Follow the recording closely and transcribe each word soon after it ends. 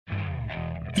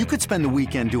You could spend the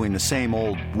weekend doing the same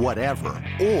old whatever,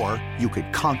 or you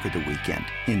could conquer the weekend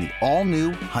in the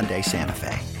all-new Hyundai Santa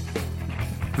Fe.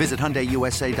 Visit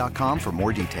HyundaiUSA.com for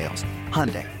more details.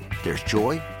 Hyundai, there's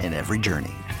joy in every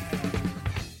journey.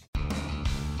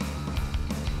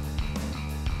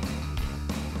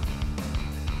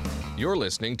 You're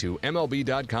listening to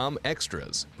MLB.com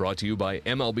Extras, brought to you by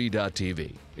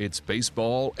MLB.tv. It's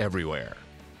baseball everywhere.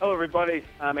 Hello, everybody.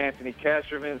 I'm Anthony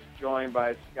Castrovins, joined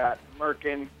by Scott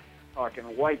Merkin, talking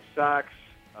White Sox.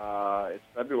 It's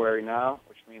February now,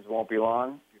 which means it won't be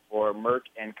long before Merck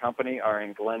and company are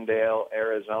in Glendale,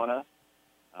 Arizona,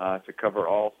 to cover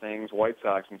all things White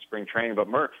Sox in spring training. But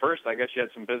Merck, first, I guess you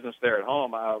had some business there at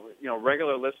home.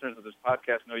 Regular listeners of this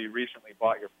podcast know you recently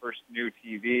bought your first new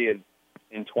TV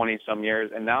in 20-some years,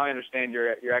 and now I understand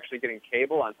you're actually getting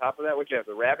cable on top of that. Would you have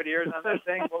the rabbit ears on that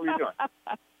thing? What were you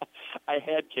doing? I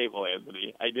had cable,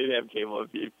 Anthony. I did have cable.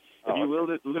 If you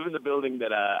live in the building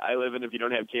that I live in, if you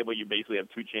don't have cable, you basically have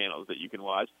two channels that you can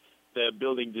watch. The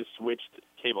building just switched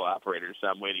cable operators, so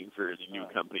I'm waiting for the new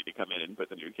company to come in and put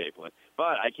the new cable in.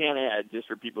 But I can add, just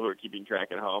for people who are keeping track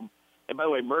at home, and by the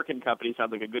way, Merck and Company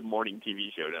sounds like a good morning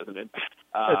TV show, doesn't it?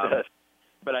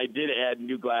 But I did add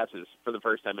new glasses for the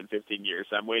first time in 15 years,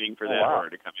 so I'm waiting for that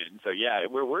order to come in. So, yeah,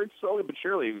 we're slowly but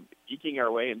surely eking our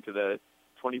way into the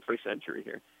 21st century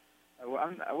here.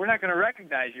 We're not going to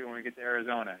recognize you when we get to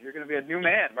Arizona. You're going to be a new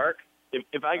man, Mark.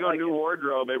 If I go new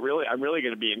wardrobe, I'm really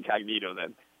going to be incognito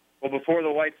then. Well, before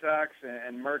the White Sox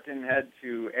and Merkin head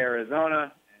to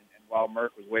Arizona, and while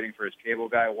Merck was waiting for his cable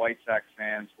guy, White Sox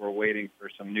fans were waiting for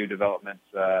some new developments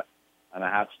on the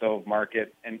hot stove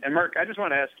market. And Merck, I just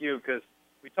want to ask you, because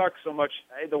we talk so much,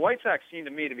 the White Sox seem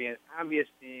to me to be an obvious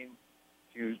team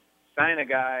to sign a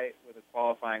guy with a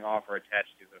qualifying offer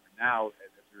attached to them. Now,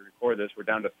 as we record this, we're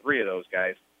down to three of those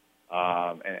guys,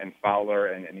 and Fowler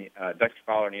and Dexter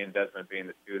Fowler and Ian Desmond being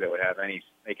the two that would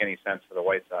make any sense for the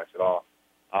White Sox at all.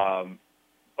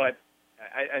 But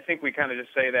I think we kind of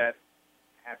just say that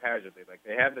haphazardly. Like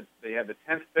they have the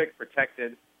 10th pick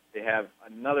protected. They have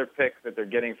another pick that they're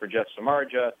getting for Jeff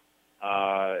Samardzija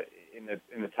in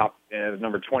the top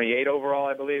number 28 overall,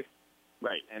 I believe.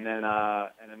 Right. And then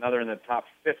and another in the top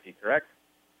 50, correct?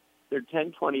 They're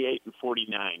 10, 28, and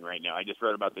 49 right now. I just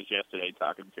wrote about this yesterday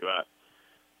talking to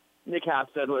Nick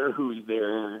Hofstadler, who's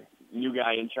their new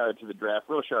guy in charge of the draft.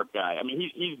 Real sharp guy. I mean,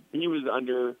 he was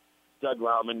under Doug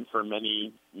Laumann for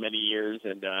many, many years,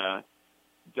 and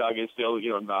Doug is still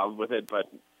involved with it.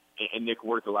 And Nick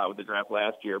worked a lot with the draft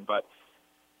last year. But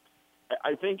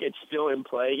I think it's still in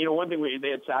play. One thing they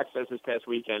had Sox Fest this past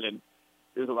weekend, and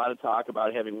there's a lot of talk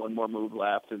about having one more move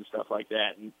left and stuff like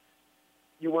that. And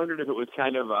you wondered if it was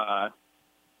kind of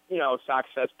Sox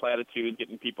Fest platitude,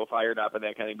 getting people fired up and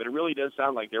that kind of thing. But it really does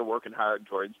sound like they're working hard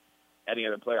towards adding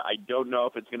another player. I don't know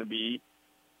if it's going to be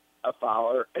a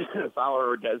Fowler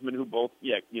or Desmond, who both,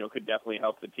 could definitely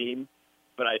help the team.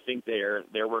 But I think they're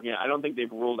working. I don't think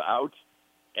they've ruled out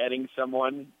adding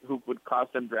someone who would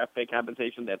cost them draft pick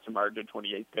compensation. That's Samardzija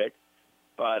 28th pick.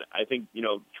 But I think,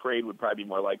 trade would probably be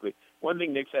more likely. One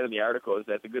thing Nick said in the article is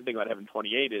that the good thing about having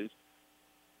 28 is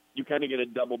you kind of get a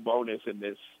double bonus in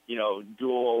this,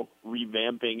 dual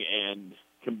revamping and,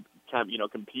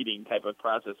 competing type of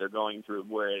process they're going through.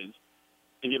 Whereas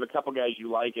if you have a couple guys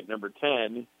you like at number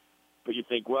 10, but you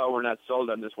think, well, we're not sold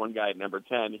on this one guy at number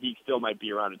 10, he still might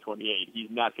be around at 28. He's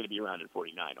not going to be around at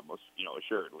 49 almost,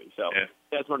 assuredly. So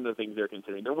That's one of the things they're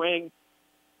considering. They're weighing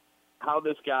how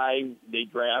this guy they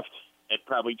draft at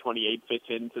probably 28 fits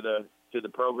into the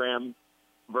program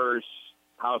versus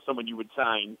how someone you would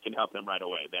sign can help them right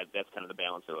away. That's kind of the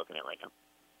balance they're looking at right now.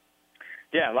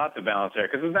 Yeah, lots of balance there,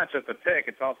 because it's not just a pick.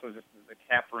 It's also just the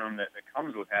cap room that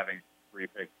comes with having three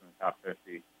picks in the top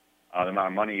 50. The amount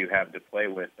of money you have to play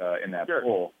with in that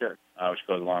pool, which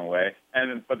goes a long way.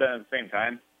 But then at the same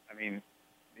time, I mean,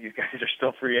 these guys are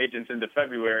still free agents into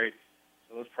February,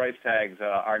 so those price tags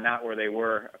are not where they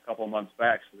were a couple of months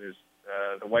back. So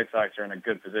the White Sox are in a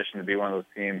good position to be one of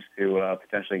those teams to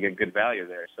potentially get good value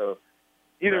there. So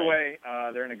either way,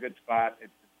 they're in a good spot.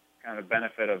 It's kind of the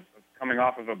benefit of coming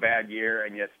off of a bad year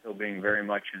and yet still being very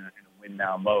much in a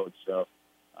win-now mode. So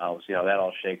we'll see how that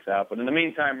all shakes out. But in the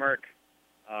meantime, Merck,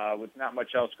 with not much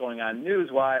else going on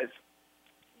news-wise,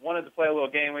 wanted to play a little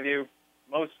game with you.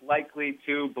 Most likely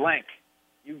to blank.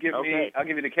 You give me, I'll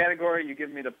give you the category. You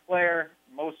give me the player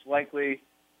most likely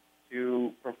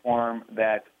to perform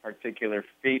that particular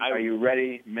feat. Are you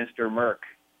ready, Mr. Merck?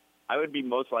 I would be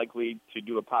most likely to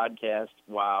do a podcast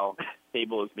while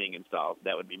cable is being installed.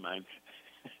 That would be mine.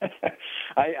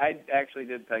 I actually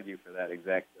did peg you for that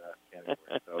exact category.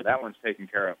 So that one's taken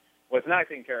care of. What's not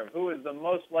taken care of, who is the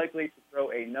most likely to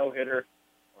throw a no-hitter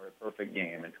or or a perfect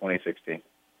game in 2016?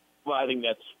 Well, I think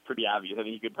that's pretty obvious. I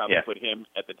think you could probably put him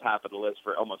at the top of the list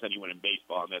for almost anyone in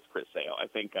baseball, and that's Chris Sale. I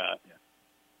think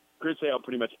Chris Sale,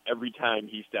 pretty much every time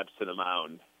he steps to the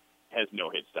mound, has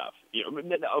no-hit stuff. You know,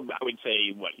 I would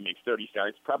say, he makes 30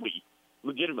 starts, probably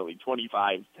legitimately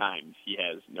 25 times he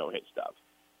has no-hit stuff.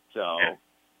 So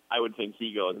I would think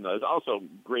he goes in those. Also,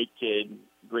 great kid,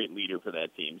 great leader for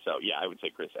that team. So, I would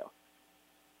say Chris Sale.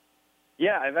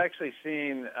 Yeah, I've actually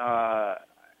seen I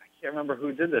can't remember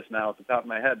who did this now off the top of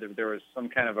my head. There was some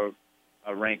kind of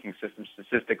a ranking system,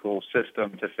 statistical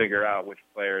system to figure out which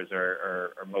players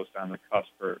are most on the cusp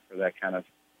for that kind of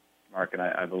mark. And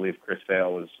I believe Chris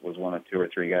Sale was one of 2 or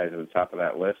 3 guys at the top of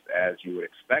that list, as you would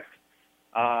expect.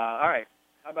 All right.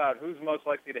 How about who's most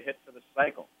likely to hit for the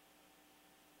cycle?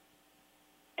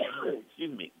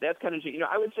 Excuse me. That's kind of,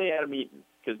 I would say Adam Eaton,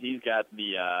 because he's got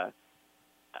the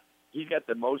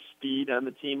most speed on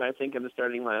the team, I think, in the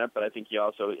starting lineup, but I think he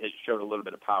also showed a little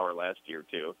bit of power last year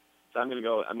too. So I'm going to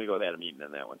go with Adam Eaton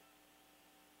on that one.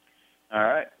 All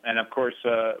right. And of course,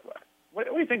 what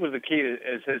do you think was the key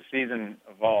as his season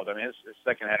evolved? I mean, his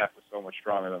second half was so much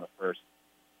stronger than the first.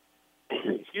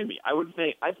 Excuse me.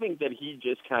 I think that he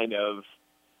just kind of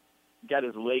got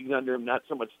his legs under him, not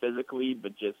so much physically,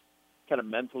 but just kind of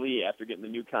mentally after getting the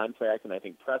new contract, and I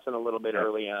think pressing a little bit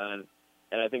early on.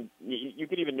 And I think you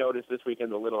could even notice this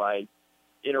weekend the little I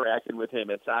interacted with him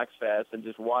at Sox Fest and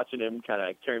just watching him kind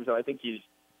of carry himself. I think he's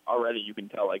already, you can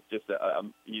tell, like just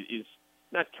he's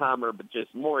not calmer, but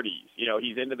just more at ease. You know,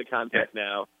 he's into the contact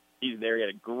now. He's there. He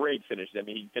had a great finish. I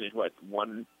mean, he finished,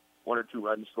 one or two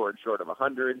runs scored short of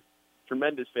 100.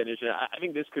 Tremendous finish. And I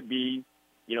think this could be,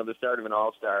 the start of an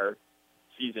all-star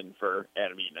season for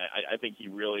Adam Eaton. I think he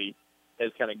really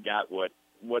has kind of got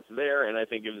what's there, and I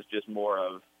think it was just more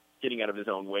of getting out of his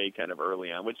own way kind of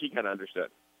early on, which he kind of understood.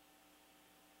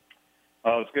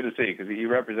 Oh, it's good to see because he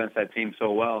represents that team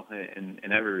so well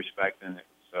in every respect, and it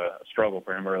was a struggle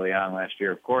for him early on last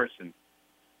year, of course, and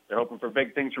they're hoping for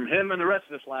big things from him and the rest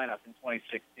of this lineup in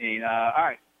 2016. All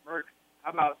right, Merck,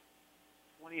 how about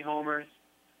 20 homers,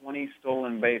 20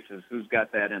 stolen bases? Who's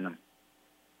got that in them?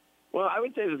 Well, I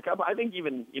would say there's a couple. I think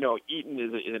even, Eaton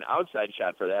is an outside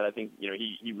shot for that. I think,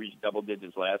 he reached double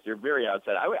digits last year, very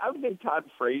outside. I would think Todd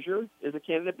Frazier is a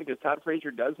candidate because Todd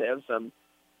Frazier does have some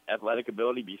athletic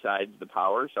ability besides the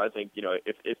power. So I think,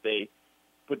 if they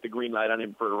put the green light on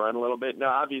him for a run a little bit.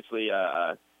 Now, obviously,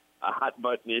 a hot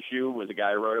button issue was a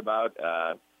guy I wrote about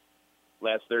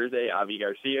last Thursday, Avi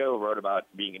Garcia, who wrote about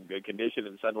being in good condition,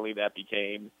 and suddenly that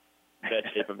became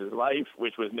best shape of his life,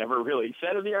 which was never really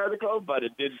said in the article, but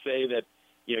it did say that,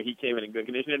 he came in good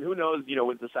condition. And who knows,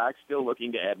 with the Sox still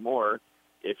looking to add more,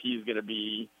 if he's going to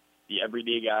be the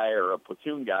everyday guy or a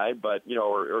platoon guy, but,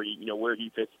 or where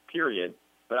he fits, period.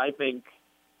 But I think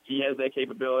he has that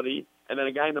capability. And then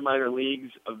a guy in the minor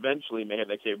leagues eventually may have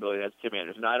that capability. That's Tim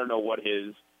Anderson. I don't know what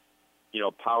his,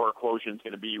 power quotient is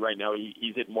going to be right now.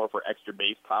 He's hitting more for extra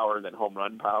base power than home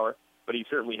run power, but he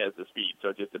certainly has the speed. So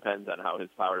it just depends on how his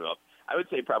power develops. I would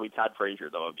say probably Todd Frazier,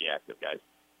 though, of the active guys.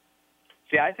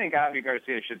 See, I think Avi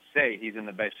Garcia should say he's in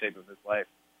the best shape of his life.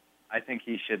 I think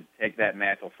he should take that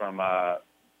mantle from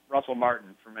Russell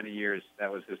Martin for many years.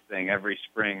 That was his thing. Every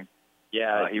spring, he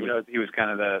was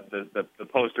kind of the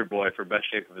poster boy for best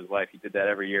shape of his life. He did that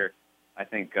every year. I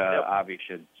think Avi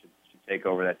should take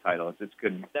over that title. It's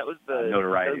good. That was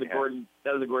notoriety.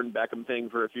 That was the Gordon Beckham thing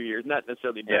for a few years. Not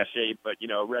necessarily best shape, but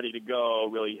ready to go.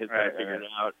 Really, his guy figured it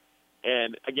out.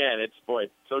 And again,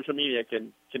 social media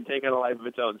can take on a life of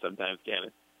its own sometimes, can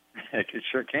it? It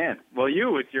sure can. Well,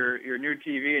 you with your new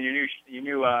TV and your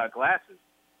new glasses.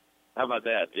 How about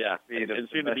that? Yeah, and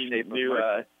soon to be new.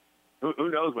 Who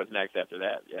knows what's next after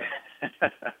that? Yeah.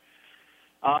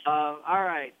 All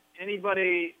right.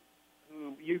 Anybody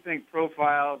who you think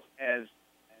profiles as,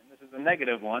 and this is a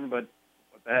negative one, but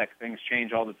what the heck? Things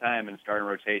change all the time in starting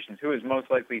rotations. Who is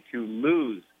most likely to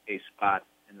lose a spot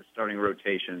in the starting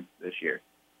rotation this year?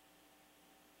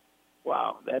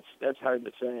 Wow, that's hard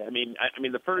to say. I mean,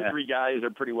 the first three guys are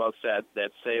pretty well set.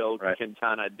 That's Sale,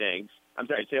 Quintana, Danks. I'm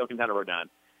sorry, Sale, Quintana, Rodon.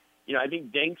 I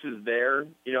think Danks is there.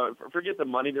 Forget the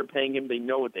money they're paying him. They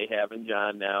know what they have in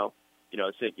John now.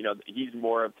 He's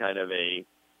more of kind of a,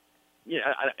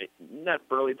 not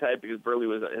Burley type because Burley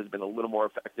has been a little more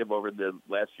effective over the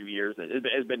last few years. It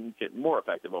has been more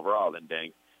effective overall than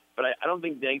Danks. But I don't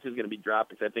think Danks is going to be dropped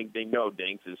because I think they know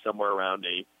Danks is somewhere around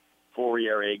a 4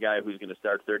 ERA guy who's going to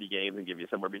start 30 games and give you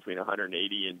somewhere between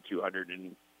 180 and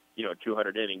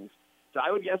 200 innings. So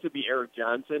I would guess it'd be Eric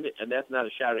Johnson, and that's not a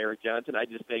shot at Eric Johnson. I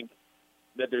just think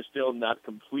that they're still not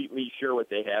completely sure what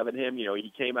they have in him.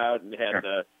 He came out and had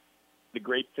the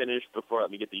great finish before.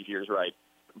 Let me get these years right.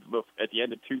 at the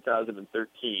end of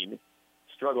 2013,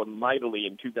 struggled mightily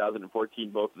in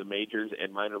 2014, both at the majors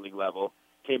and minor league level.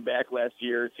 Came back last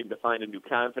year, seemed to find a new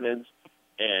confidence,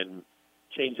 and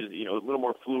changes, a little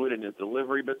more fluid in his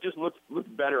delivery, but just looked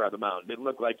better on the mound. Didn't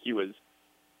look like he was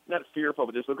not fearful,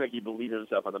 but just looked like he believed in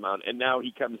himself on the mound. And now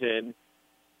he comes in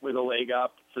with a leg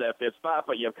up for that fifth spot,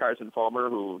 but you have Carson Fulmer,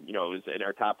 who, is in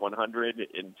our top 100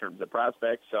 in terms of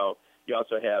prospects. So you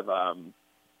also have, I'm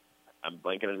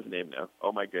blanking on his name now.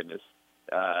 Oh, my goodness.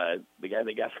 The guy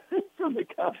they got from the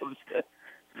Cubs.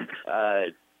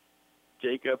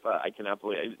 Jacob, I cannot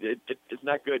believe it. It's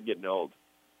not good getting old.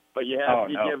 But you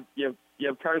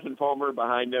have Carson Fulmer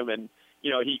behind him, and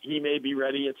he may be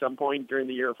ready at some point during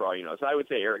the year for all you know. So I would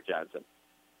say Eric Johnson.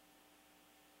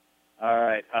 All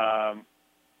right.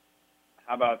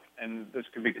 How about, and this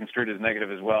could be construed as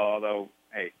negative as well, although,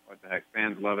 hey, what the heck,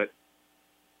 fans love it.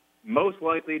 Most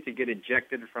likely to get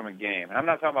ejected from a game. And I'm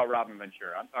not talking about Robin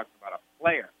Ventura. I'm talking about a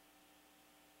player.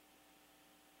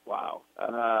 Wow.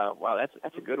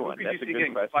 That's a good one. That's a good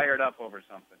getting question. Fired up over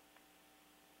something.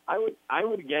 I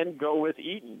would again go with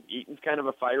Eaton. Eaton's kind of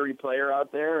a fiery player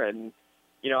out there, and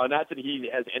not that he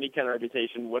has any kind of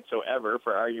reputation whatsoever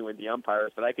for arguing with the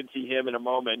umpires, but I could see him in a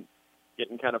moment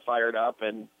getting kind of fired up,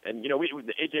 and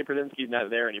AJ Przinsky's not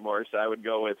there anymore, so I would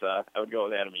go with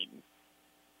Adam Eaton.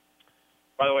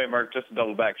 By the way, Mark, just to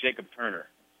double back, Jacob Turner.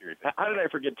 How did I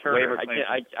forget Turner?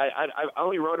 I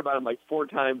only wrote about him like 4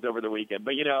 times over the weekend,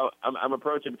 but I'm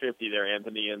approaching 50 there,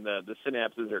 Anthony, and the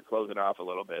synapses are closing off a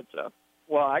little bit. So.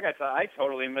 Well, I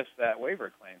totally missed that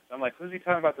waiver claim. So I'm like, who's he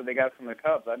talking about that they got from the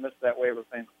Cubs? I missed that waiver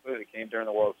claim completely. It came during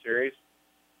the World Series,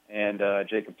 and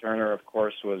Jacob Turner, of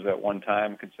course, was at one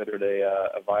time considered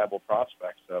a viable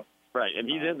prospect. So right, and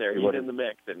he's in there. He's in the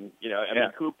mix, and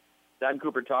Don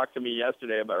Cooper talked to me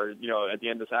yesterday about, at the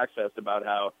end of Sox Fest about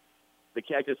how the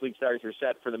Cactus League stars are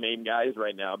set for the main guys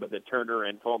right now, but that Turner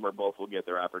and Fulmer both will get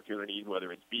their opportunities,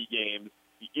 whether it's B games.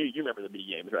 You remember the B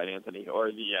games, right, Anthony?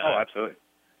 Or the absolutely.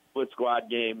 Split squad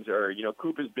games, or,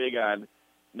 Coop is big on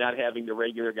not having the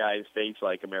regular guys face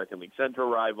like American League Central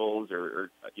rivals or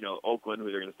Oakland,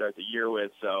 who they're going to start the year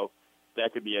with. So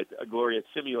that could be a glorious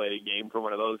simulated game for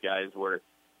one of those guys where,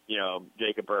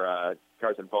 Jacob or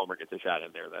Carson Fulmer gets a shot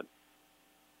in there then.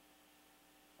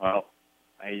 Well,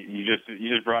 you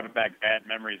just brought it back, bad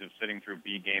memories of sitting through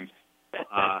B games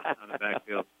on the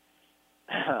backfield.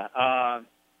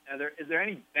 Is there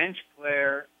any bench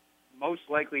player most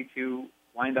likely to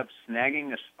wind up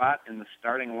snagging a spot in the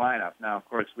starting lineup? Now, of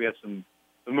course, we have some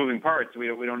moving parts. We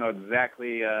don't know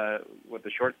exactly what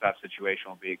the shortstop situation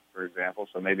will be, for example.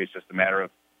 So maybe it's just a matter of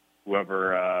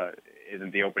whoever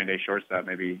isn't the opening day shortstop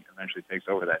maybe eventually takes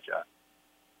over that job.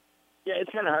 Yeah,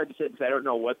 it's kind of hard to say because I don't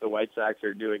know what the White Sox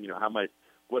are doing.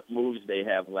 What moves they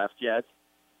have left yet.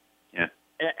 Yeah.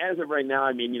 As of right now,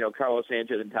 Carlos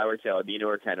Sanchez and Tyler Saladino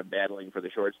are kind of battling for the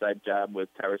shortstop job, with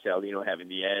Tyler Saladino having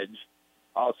the edge.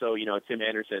 Also, Tim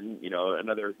Anderson,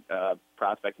 another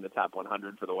prospect in the top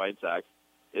 100 for the White Sox,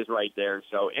 is right there.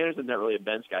 So Anderson's not really a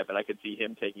bench guy, but I could see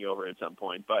him taking over at some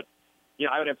point. But,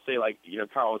 I would have to say,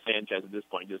 Carlos Sanchez at this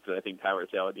point, just because I think Tyler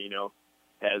Saladino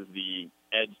has the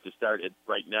edge to start it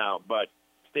right now. But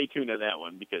stay tuned on that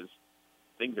one because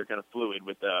things are kind of fluid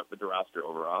with the roster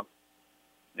overall.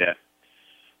 Yeah.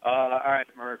 All right,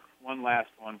 Mark, one last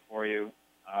one for you.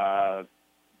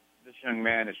 This young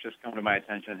man has just come to my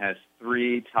attention, has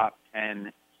 3 top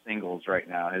 10 singles right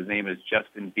now. His name is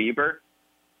Justin Bieber.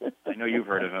 I know you've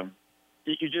heard of him.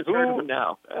 You just heard of him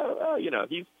now.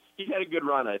 He's had a good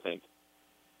run, I think.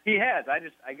 He has.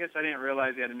 I guess I didn't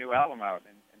realize he had a new album out,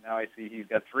 and now I see he's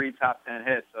got 3 top 10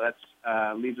 hits. So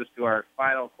that leads us to our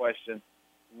final question.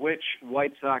 Which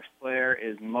White Sox player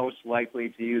is most likely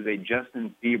to use a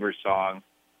Justin Bieber song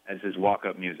as his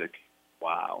walk-up music?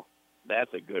 Wow.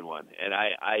 That's a good one, and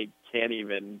I can't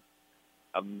even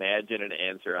imagine an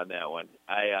answer on that one.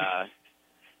 I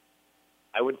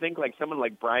would think someone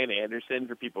like Brian Anderson,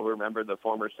 for people who remember the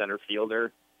former center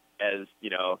fielder, as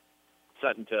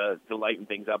something to lighten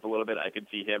things up a little bit. I could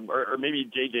see him, or maybe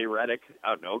J.J. Redick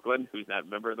out in Oakland, who's not a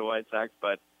member of the White Sox.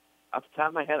 But off the top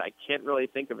of my head, I can't really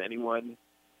think of anyone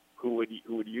who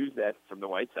would use that from the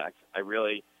White Sox. I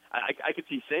could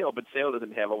see Sale, but Sale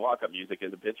doesn't have a walk-up music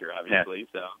as a pitcher, obviously.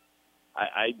 Yeah. So.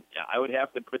 I would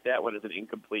have to put that one as an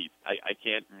incomplete. I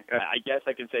can't. I guess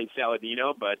I can say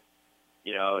Saladino, but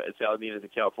Saladino's a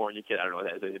California kid. I don't know what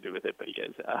that has anything to do with it, but he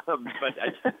is. But I'm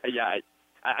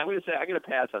going to say I'm going to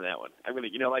pass on that one. I'm going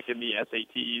to, like in the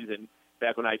SATs and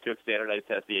back when I took standardized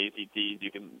tests, the ACTs,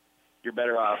 you're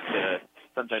better off to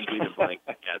sometimes leave it blank.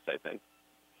 Yes, I think.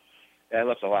 Yeah, I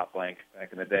left a lot blank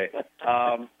back in the day.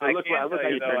 I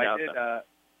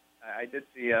I did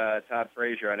see Todd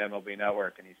Frazier on MLB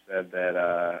Network, and he said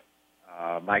that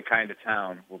My Kind of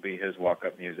Town will be his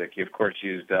walk-up music. He, of course,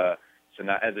 used as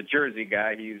a Jersey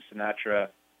guy, he used Sinatra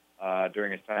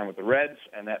during his time with the Reds,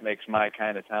 and that makes My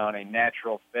Kind of Town a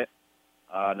natural fit.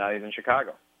 Now he's in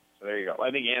Chicago. So there you go. Well,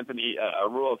 I think, Anthony, a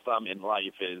rule of thumb in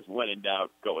life is when in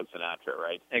doubt, go with Sinatra,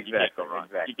 right? Exactly. You can't go wrong.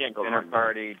 Exactly. You can't go Dinner wrong.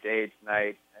 party, dates,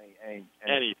 night,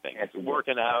 anything.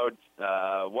 Working out,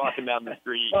 walking down the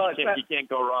street. Well, you can't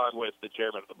go wrong with the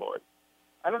chairman of the board.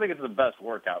 I don't think it's the best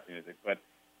workout music, but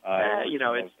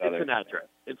it's Sinatra.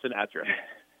 It's Sinatra.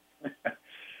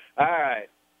 All right.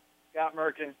 Scott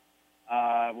Merkin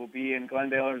will be in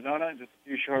Glendale, Arizona in just a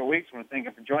few short weeks. I want to thank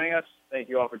him for joining us. Thank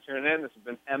you all for tuning in. This has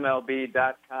been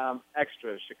MLB.com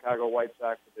Extra, Chicago White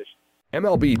Sox edition.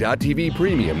 MLB.tv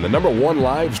Premium, the #1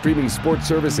 live streaming sports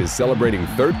service, is celebrating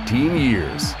 13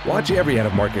 years. Watch every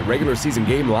out-of-market regular season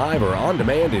game live or on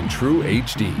demand in true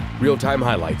HD. Real-time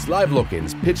highlights, live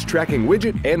look-ins, pitch tracking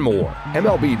widget, and more.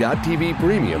 MLB.tv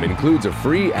Premium includes a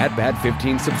free At-Bat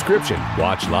 15 subscription.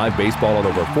 Watch live baseball on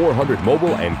over 400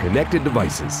 mobile and connected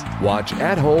devices. Watch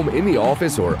at home, in the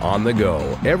office, or on the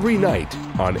go every night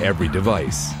on every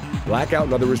device. Blackout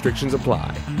and other restrictions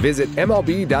apply. Visit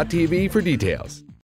MLB.tv for details.